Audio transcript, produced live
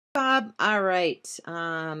Bob. All right.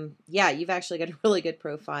 Yeah, you've actually got a really good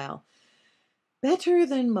profile. Better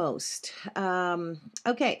than most.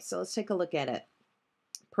 Okay, so let's take a look at it.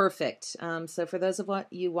 Perfect. So for those of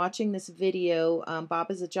you watching this video,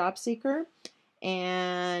 Bob is a job seeker.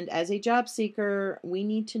 And as a job seeker, we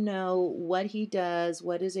need to know what he does,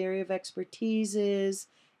 what his area of expertise is,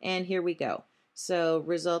 and here we go. So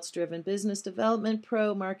results-driven business development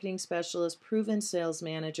pro, marketing specialist, proven sales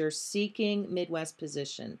manager, seeking Midwest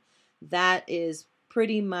position. That is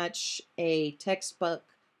pretty much a textbook,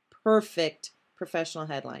 perfect professional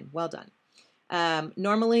headline. Well done.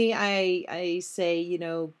 Normally I say,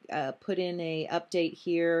 put in a update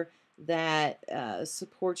here that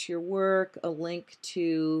supports your work, a link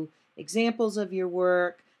to examples of your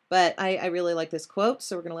work, but I really like this quote,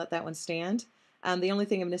 so we're going to let that one stand. The only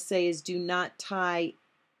thing I'm going to say is do not tie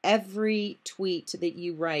every tweet that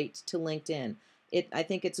you write to LinkedIn. I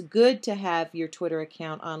think it's good to have your Twitter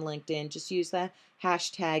account on LinkedIn. Just use the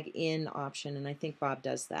hashtag in option, and I think Bob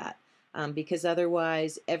does that. Because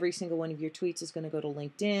otherwise every single one of your tweets is going to go to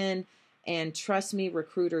LinkedIn. And trust me,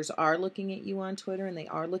 recruiters are looking at you on Twitter and they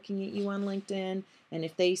are looking at you on LinkedIn. And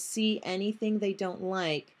if they see anything they don't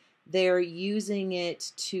like, they're using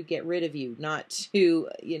it to get rid of you, not to,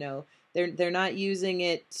 they're not using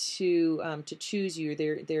it to choose you.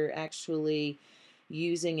 They're actually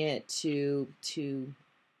using it to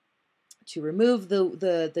remove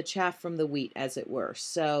the chaff from the wheat, as it were.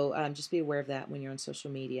 So just be aware of that when you're on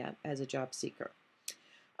social media as a job seeker.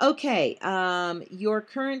 Okay, your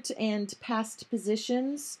current and past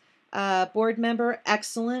positions. Board member,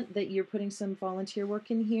 excellent that you're putting some volunteer work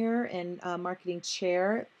in here. And marketing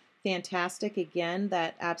chair, fantastic. Again,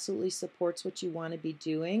 that absolutely supports what you want to be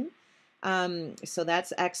doing. So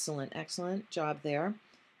that's excellent. Excellent job there.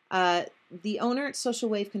 The owner at Social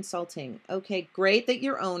Wave Consulting. Okay, great that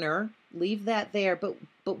you're owner. Leave that there. But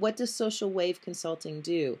what does Social Wave Consulting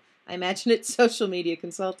do? I imagine it's social media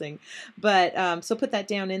consulting. But so put that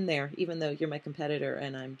down in there, even though you're my competitor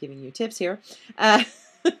and I'm giving you tips here.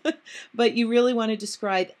 But you really want to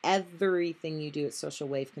describe everything you do at Social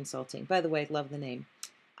Wave Consulting. By the way, love the name.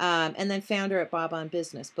 And then founder at Bob on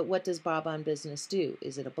Business. But what does Bob on Business do?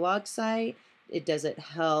 Is it a blog site? Does it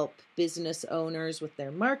help business owners with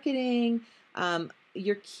their marketing?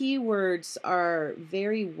 Your keywords are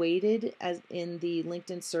very weighted as in the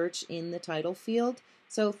LinkedIn search in the title field.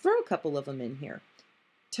 So throw a couple of them in here.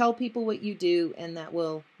 Tell people what you do, and that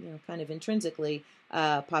will, kind of intrinsically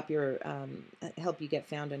help you get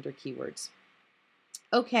found under keywords.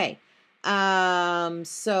 Okay.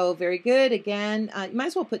 So very good. Again, you might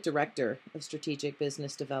as well put Director of Strategic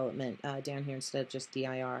Business Development down here instead of just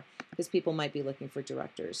DIR, because people might be looking for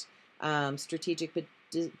directors. Strategic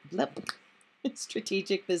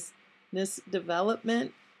Business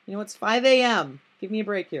Development. It's 5 a.m. Give me a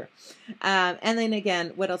break here. And then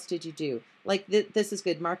again, what else did you do? Like this is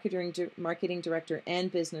good. Marketing Director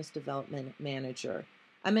and Business Development Manager.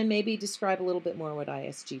 And maybe describe a little bit more what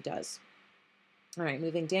ISG does. All right,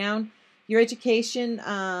 moving down. Your education,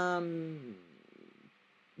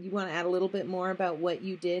 you want to add a little bit more about what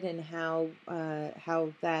you did and how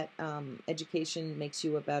that education makes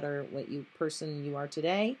you a better person you are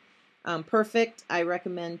today. Perfect. I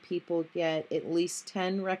recommend people get at least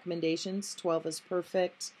 10 recommendations. 12 is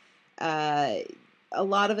perfect. A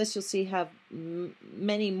lot of us you'll see have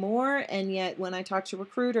many more, and yet when I talk to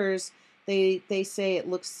recruiters, they say it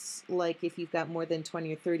looks like if you've got more than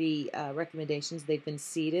 20 or 30 recommendations, they've been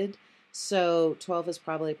seeded. So 12 is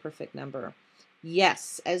probably a perfect number.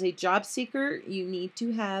 Yes, as a job seeker, you need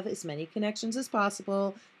to have as many connections as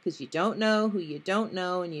possible because you don't know who you don't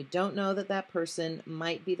know, and you don't know that that person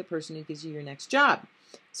might be the person who gives you your next job.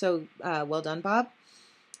 So well done, Bob.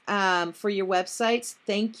 For your websites,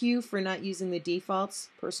 thank you for not using the defaults,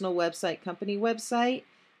 personal website, company website.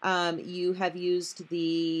 You have used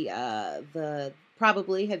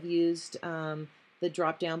probably have used the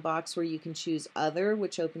drop-down box where you can choose other,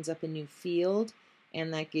 which opens up a new field,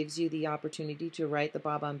 and that gives you the opportunity to write the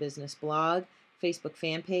Bob on Business blog, Facebook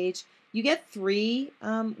fan page. You get 3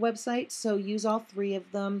 websites, so use all 3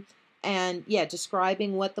 of them. And yeah,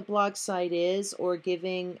 describing what the blog site is,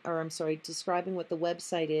 describing what the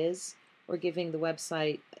website is, or giving the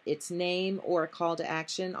website its name or a call to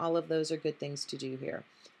action. All of those are good things to do here.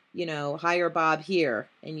 Hire Bob here,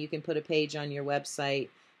 and you can put a page on your website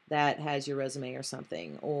that has your resume or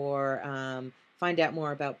something, or find out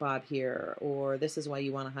more about Bob here, or this is why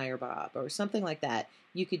you want to hire Bob, or something like that.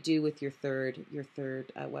 You could do with your third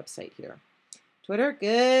website here. Twitter,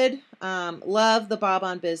 good. Love the Bob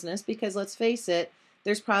on Business because let's face it,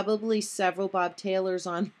 there's probably several Bob Taylors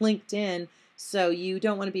on LinkedIn. So you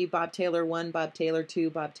don't want to be Bob Taylor 1, Bob Taylor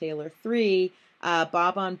 2, Bob Taylor 3.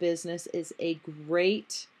 Bob on Business is a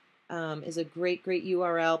great great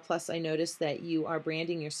URL. Plus, I noticed that you are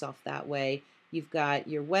branding yourself that way. You've got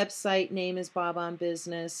your website name is Bob on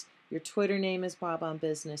Business, your Twitter name is Bob on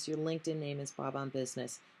Business, your LinkedIn name is Bob on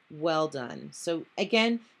Business. Well done. So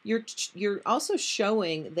again, you're also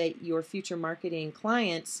showing that your future marketing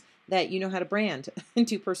clients that you know how to brand and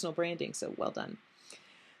do personal branding. So well done.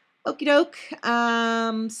 Okie doke.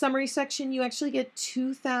 Summary section, you actually get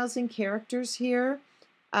 2,000 characters here.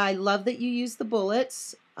 I love that you use the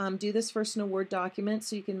bullets. Do this first in a Word document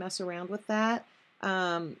so you can mess around with that.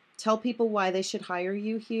 Tell people why they should hire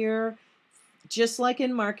you here. Just like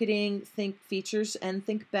in marketing, think features and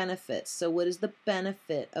think benefits. So what is the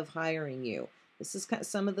benefit of hiring you? This is kind of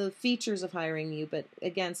some of the features of hiring you, but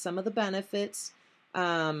again, some of the benefits.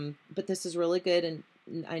 But this is really good, and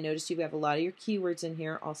I noticed you have a lot of your keywords in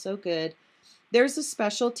here, also good. There's a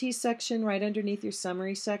specialty section right underneath your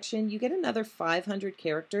summary section. You get another 500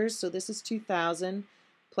 characters, so this is 2,000,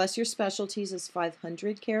 plus your specialties is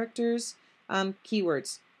 500 characters.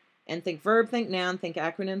 Keywords. And think verb, think noun, think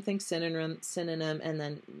acronym, think synonym, and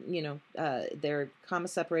then, they're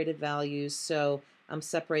comma-separated values, so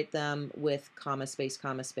separate them with comma, space,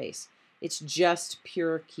 comma, space. It's just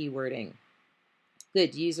pure keywording.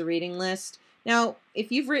 Good. Use a reading list. Now,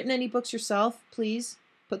 if you've written any books yourself, please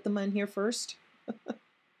put them on here first.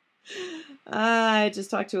 I just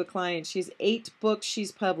talked to a client. She's 8 books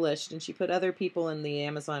she's published, and she put other people in the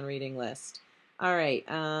Amazon reading list. All right.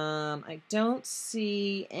 I don't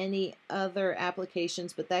see any other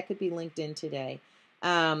applications, but that could be LinkedIn today.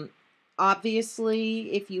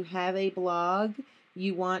 Obviously, if you have a blog,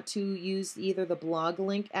 you want to use either the blog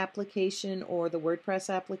link application or the WordPress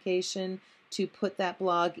application to put that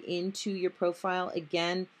blog into your profile.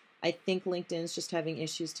 Again, I think LinkedIn's just having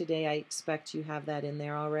issues today. I expect you have that in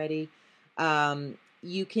there already.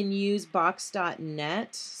 You can use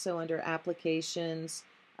Box.net. So under applications,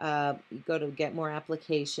 you go to get more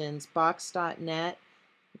applications. Box.net,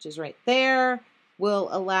 which is right there, will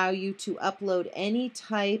allow you to upload any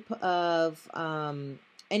type of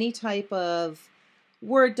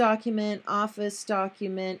Word document, Office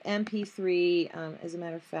document, MP3. As a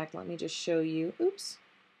matter of fact, let me just show you,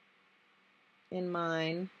 in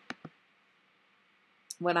mine,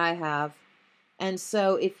 what I have. And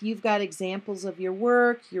so if you've got examples of your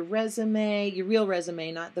work, your resume, your real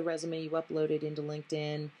resume, not the resume you uploaded into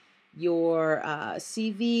LinkedIn, your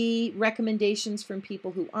CV, recommendations from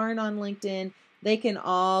people who aren't on LinkedIn, they can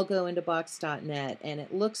all go into Box.net. And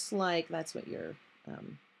it looks like that's what your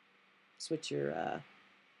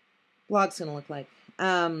blog's going to look like.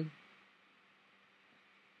 All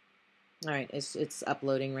right, it's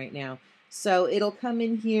uploading right now. So it'll come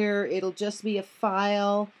in here. It'll just be a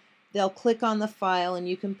file. They'll click on the file, and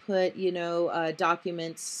you can put,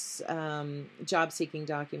 documents, job-seeking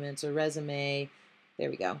documents or resume. There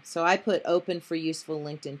we go. So I put open for useful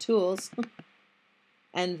LinkedIn tools.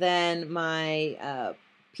 And then my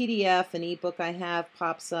PDF and ebook I have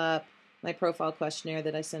pops up. My profile questionnaire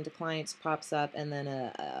that I send to clients pops up, and then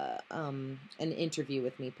an interview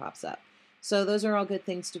with me pops up. So those are all good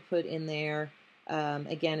things to put in there.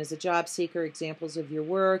 Again, as a job seeker, examples of your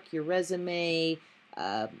work, your resume,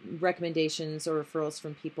 recommendations or referrals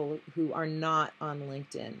from people who are not on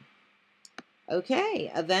LinkedIn. Okay,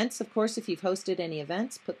 events, of course, if you've hosted any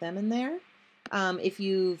events, put them in there. If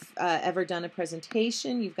you've ever done a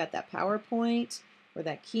presentation, you've got that PowerPoint or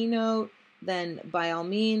that keynote, then by all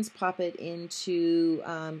means pop it into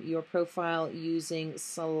your profile using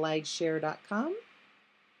slideshare.com.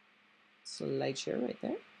 SlideShare right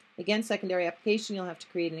there. Again, secondary application, you'll have to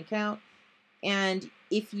create an account. And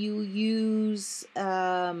if you use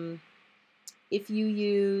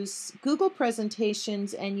Google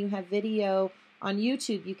Presentations and you have video on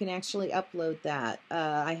YouTube, you can actually upload that.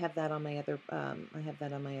 I have that on my other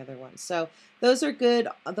one. So those are good.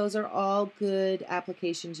 Those are all good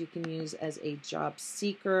applications you can use as a job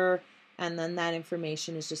seeker. And then that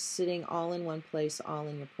information is just sitting all in one place, all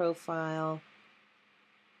in your profile.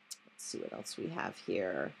 Let's see what else we have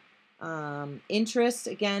here. Interest,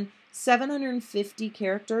 again, 750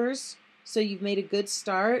 characters, so you've made a good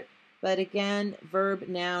start, but again, verb,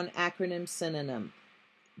 noun, acronym, synonym,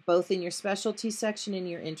 both in your specialty section and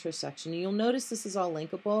your interest section. You'll notice this is all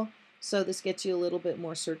linkable, so this gets you a little bit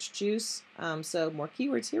more search juice, so more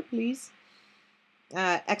keywords here, please.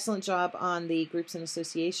 Excellent job on the groups and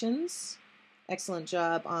associations. Excellent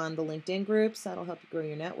job on the LinkedIn groups. That'll help you grow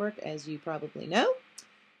your network, as you probably know.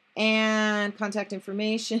 And contact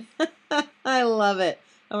information. I love it.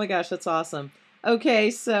 Oh my gosh, that's awesome. Okay,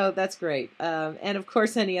 so that's great. And of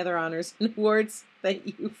course, any other honors and awards that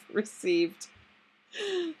you've received.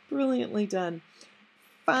 Brilliantly done.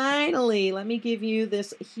 Finally, let me give you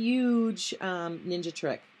this huge ninja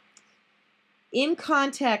trick. In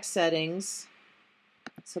contact settings,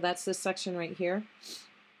 so that's this section right here.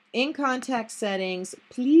 In contact settings,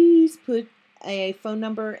 please put a phone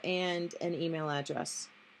number and an email address.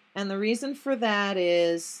 And the reason for that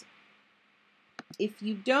is if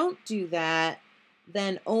you don't do that,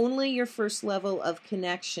 then only your first level of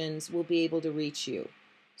connections will be able to reach you.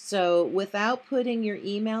 So without putting your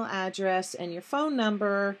email address and your phone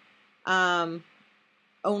number,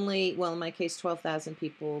 only, well, in my case, 12,000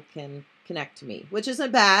 people can connect to me, which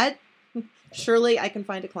isn't bad. Surely I can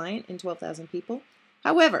find a client in 12,000 people.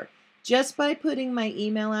 However, just by putting my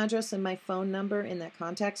email address and my phone number in that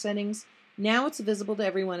contact settings, now it's visible to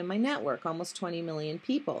everyone in my network, almost 20 million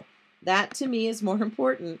people. That to me is more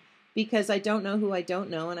important because I don't know who I don't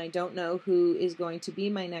know, and I don't know who is going to be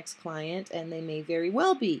my next client, and they may very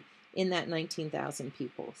well be in that 19,000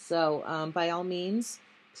 people. So by all means,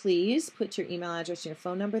 please put your email address and your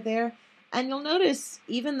phone number there. And you'll notice,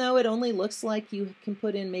 even though it only looks like you can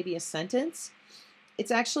put in maybe a sentence, it's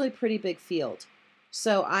actually a pretty big field.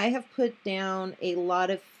 So I have put down a lot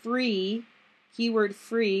of free, keyword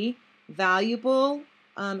free, valuable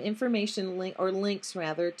information links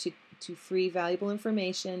rather to free valuable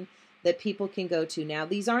information that people can go to. Now,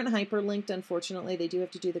 these aren't hyperlinked, unfortunately. They do have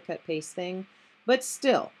to do the cut paste thing, but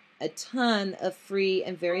still a ton of free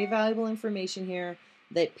and very valuable information here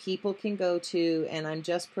that people can go to, and I'm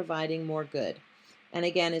just providing more good. And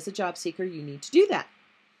again, as a job seeker, you need to do that.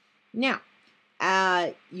 Now,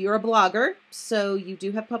 you're a blogger, so you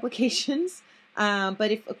do have publications.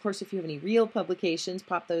 But of course, if you have any real publications,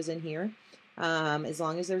 pop those in here. As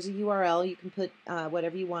long as there's a URL, you can put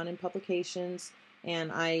whatever you want in publications.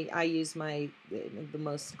 And I use the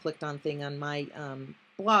most clicked on thing on my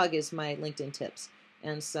blog is my LinkedIn tips.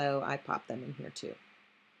 And so I pop them in here too.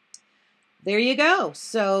 There you go.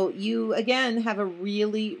 So you again have a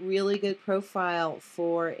really, really good profile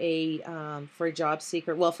for a job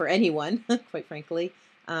seeker. Well, for anyone, quite frankly.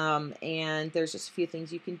 And there's just a few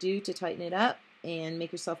things you can do to tighten it up and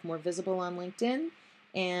make yourself more visible on LinkedIn.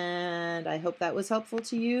 And I hope that was helpful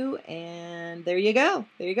to you. And there you go.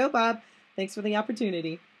 There you go, Bob. Thanks for the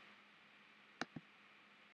opportunity.